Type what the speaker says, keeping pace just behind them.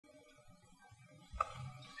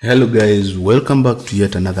Hello guys, welcome back to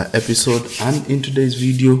yet another episode, and in today's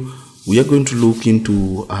video we are going to look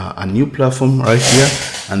into a new platform right here,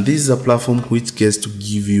 and this is a platform which gets to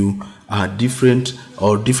give you different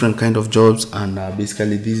kind of jobs, and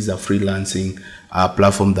basically this is a freelancing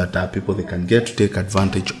platform that people they can get to take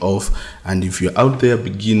advantage of. And if you're out there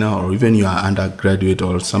beginner, or even you are undergraduate,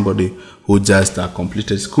 or somebody who just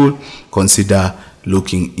completed school, consider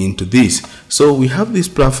looking into this. So we have this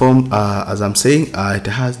platform, as I'm saying, it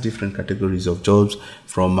has different categories of jobs,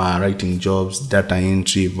 from writing jobs, data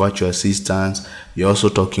entry, virtual assistants. You're also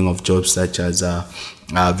talking of jobs such as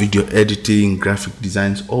video editing, graphic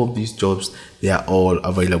designs. All these jobs, they are all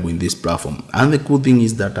available in this platform. And the cool thing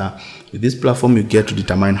is that with this platform you get to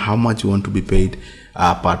determine how much you want to be paid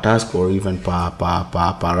per task, or even per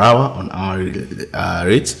hour on hourly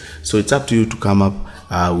rates. So it's up to you to come up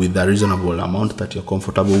with a reasonable amount that you're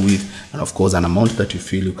comfortable with, and of course an amount that you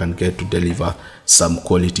feel you can get to deliver some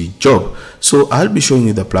quality job. So I'll be showing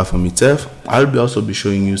you the platform itself. I'll also be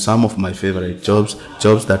showing you some of my favorite jobs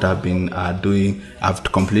that I've been I've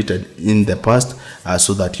completed in the past,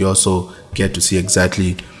 so that you also get to see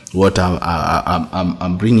exactly what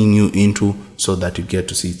I'm bringing you into, so that you get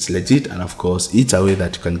to see it's legit. And of course it's a way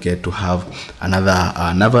that you can get to have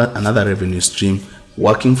another revenue stream,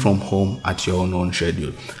 working from home at your own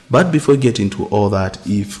schedule. But before we get into all that,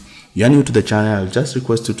 if you are new to the channel, I'll just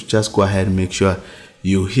request you to just go ahead and make sure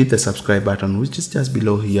you hit the subscribe button, which is just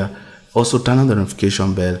below here. Also turn on the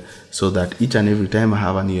notification bell, so that each and every time I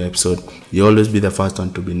have a new episode, you always be the first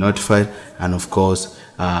one to be notified. And of course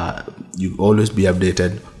you always be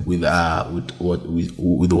updated with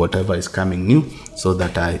whatever is coming new, so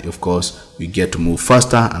that of course we get to move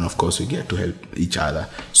faster, and of course we get to help each other.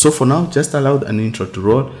 So for now, just allow an intro to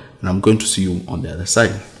roll, and I'm going to see you on the other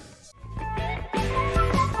side.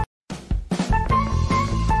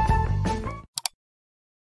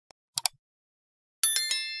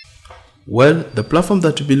 Well, the platform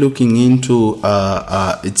that you'll be looking into,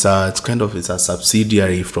 it's a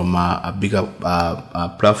subsidiary from a bigger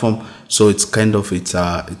platform. So it's a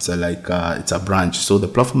branch. So the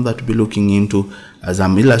platform that you'll be looking into, as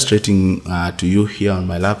I'm illustrating to you here on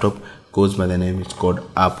my laptop, goes by the name, it's called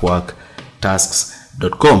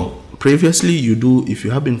upworktasks.com. Previously, if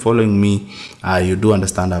you have been following me, you do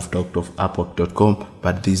understand I've talked of upwork.com,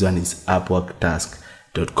 but this one is upworktasks.com.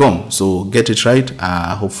 So get it right.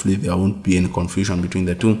 Hopefully there won't be any confusion between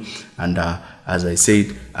the two. And as I said,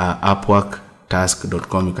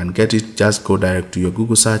 upworktasks.com, you can get it. Just go direct to your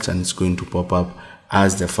Google search, and it's going to pop up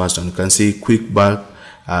as the first one. You can see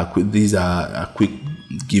these are a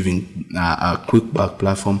quick back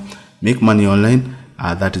platform. Make money online,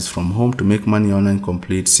 that is from home to make money online,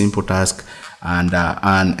 complete simple task, and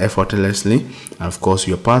earn effortlessly. And of course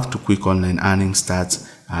your path to quick online earning starts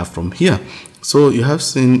from here. So you have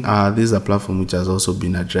seen this is a platform which has also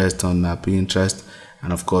been addressed on Pinterest,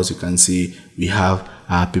 and of course you can see we have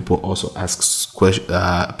people also ask questions.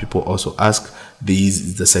 People also ask. This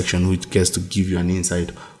is the section which gets to give you an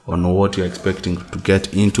insight on what you're expecting to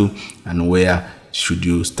get into and where should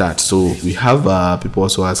you start. So we have people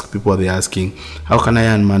also ask. People are asking, how can I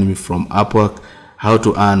earn money from Upwork? How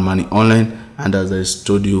to earn money online? And as I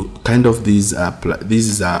told you, kind of this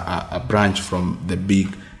is a branch from the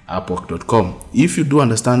big Upwork.com. If you do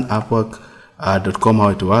understand Upwork.com, how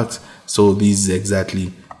it works, so this is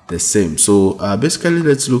exactly the same. So basically,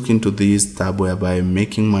 let's look into this tab whereby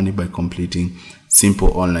making money by completing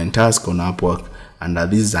simple online tasks on Upwork. And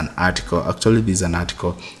this is an article. Actually, this is an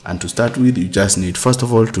article. And to start with, you just need, first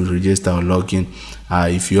of all, to register or login.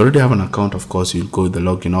 If you already have an account, of course, you'll go with the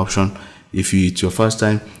login option. If it's your first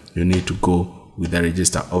time, you need to go with the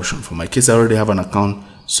register option. For my case, I already have an account,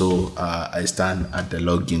 so I stand at the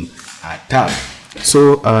login tab.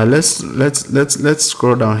 So let's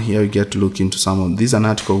scroll down here. You get to look into some of this. An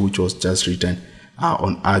article which was just written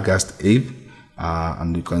on August 8th,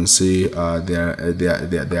 and you can see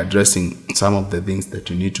they're addressing some of the things that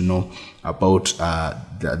you need to know about.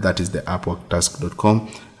 That is the upworktasks.com,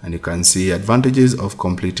 and you can see advantages of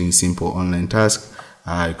completing simple online tasks.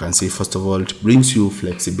 You can see, first of all, it brings you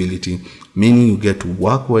flexibility, meaning you get to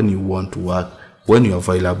work when you want to work, when you're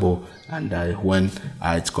available, and when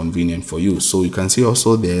it's convenient for you. So you can see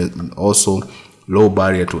also there's also low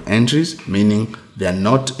barrier to entries, meaning they are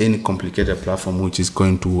not any complicated platform which is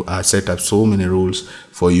going to set up so many rules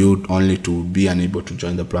for you only to be unable to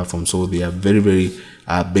join the platform. So they are very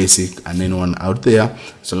basic, and anyone out there,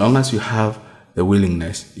 so long as you have the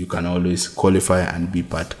willingness, you can always qualify and be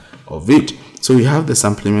part of it. So you have the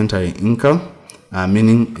supplementary income,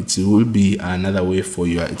 meaning it will be another way for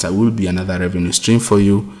you. It will be another revenue stream for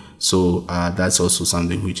you. So that's also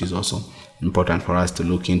something which is also important for us to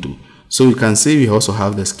look into. So you can see we also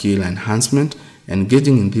have the skill enhancement.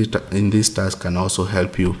 Engaging in this task can also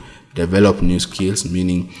help you develop new skills,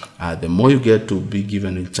 meaning the more you get to be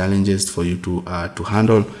given with challenges for you to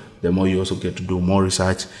handle, the more you also get to do more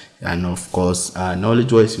research, and of course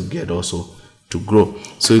knowledge wise you get also to grow.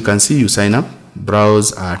 So you can see you sign up,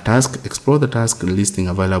 browse task, explore the task listing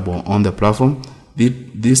available on the platform.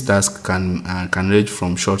 This task can range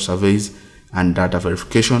from short surveys and data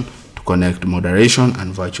verification to connect moderation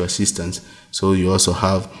and virtual assistants. So you also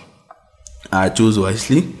have choose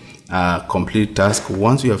wisely, complete task.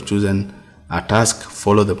 Once you have chosen a task,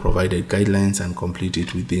 follow the provided guidelines and complete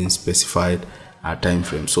it within specified time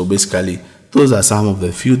frame. So basically those are some of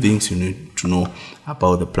the few things you need to know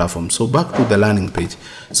about the platform. So back to the landing page.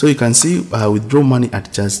 So you can see withdraw money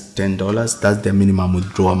at just $10. That's the minimum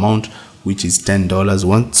withdraw amount, which is $10.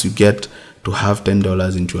 Once you get to have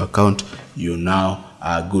 $10 into your account, you now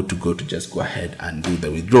are good to go to just go ahead and do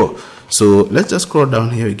the withdrawal. So let's just scroll down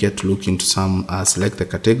here. We get to look into some select the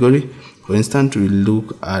category. For instance, we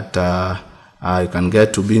look at you can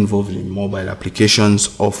get to be involved in mobile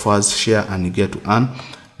applications, offers, share, and you get to earn.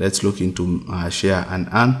 Let's look into share and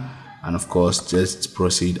earn, and of course just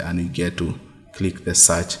proceed and you get to click the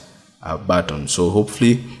search button. So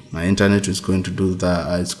hopefully my internet is going to do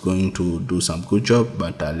that. It's going to do some good job,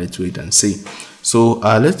 but let's wait and see. So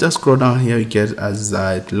let's just scroll down here. We get as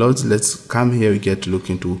it loads, let's come here. We get to look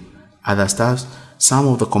into other stuff. Some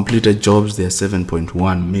of the completed jobs, they're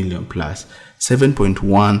 7.1 million plus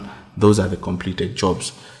 7.1. Those are the completed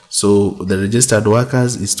jobs. So the registered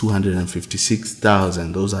workers is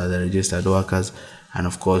 256,000. Those are the registered workers, and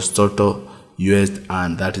of course total US,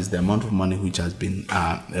 and that is the amount of money which has been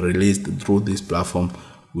released through this platform.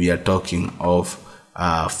 We are talking of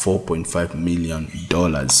 $4.5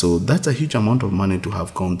 million. So that's a huge amount of money to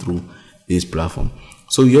have come through this platform.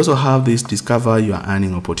 So you also have this discover your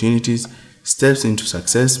earning opportunities, steps into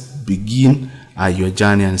success, begin your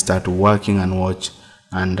journey and start working and watch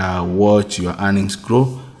your earnings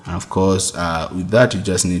grow. And of course with that you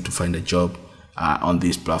just need to find a job on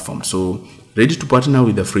this platform. So ready to partner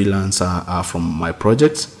with a freelancer from my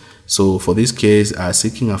projects. So for this case,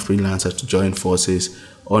 seeking a freelancer to join forces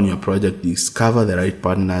on your project, discover the right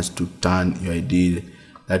partners to turn your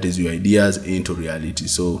ideas into reality.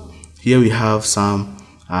 So here we have some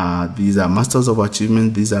these are masters of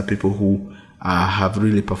achievement. These are people who have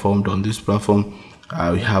really performed on this platform.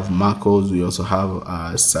 We have Marcos, we also have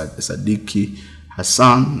Sadiki,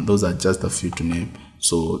 Hassan. Those are just a few to name.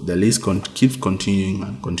 So the list keeps continuing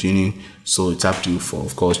and continuing. So it's up to you,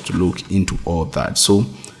 of course, to look into all that. So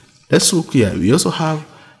let's look here. We also have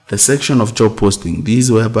the section of job posting. This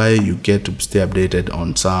is whereby you get to stay updated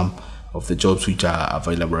on some of the jobs which are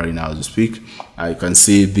available right now as we speak. You can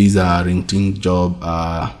see these are LinkedIn job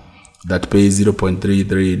that pays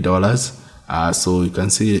 $0.33. So you can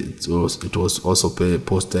see it was also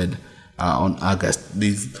posted on August.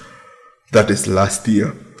 That is last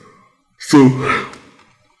year. So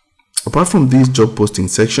apart from this job posting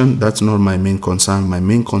section, that's not my main concern. My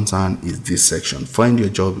main concern is this section, find your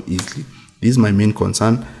job easily. This is my main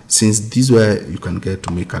concern, since this is where you can get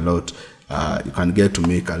to make a lot. You can get to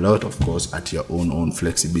make a lot, of course, at your own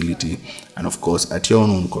flexibility, and of course at your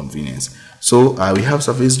own convenience. So we have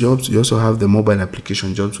service jobs. You also have the mobile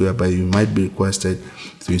application jobs, whereby you might be requested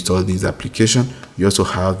to install this application. You also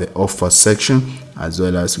have the offer section, as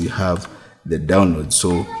well as we have the download.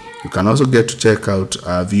 So you can also get to check out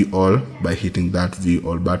view all by hitting that view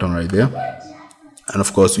all button right there. And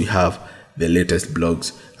of course we have the latest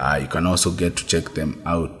blogs. You can also get to check them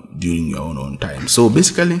out during your own time. So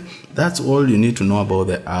basically that's all you need to know about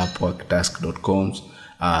the upworktask.com.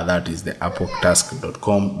 That is the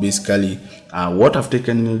upworktask.com. Basically what I've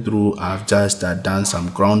taken you through, I've just done some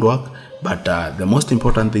groundwork, but the most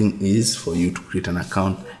important thing is for you to create an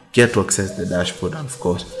account, get to access the dashboard, and of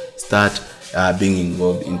course start being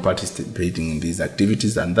involved in participating in these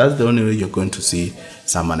activities. And that's the only way you're going to see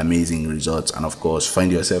some amazing results, and of course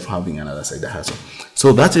find yourself having another side hustle.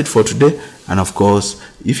 So that's it for today. And of course,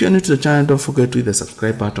 if you're new to the channel, don't forget to hit the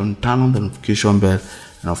subscribe button, turn on the notification bell,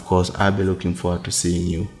 and of course I'll be looking forward to seeing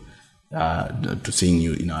you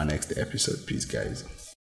in our next episode. Peace, guys.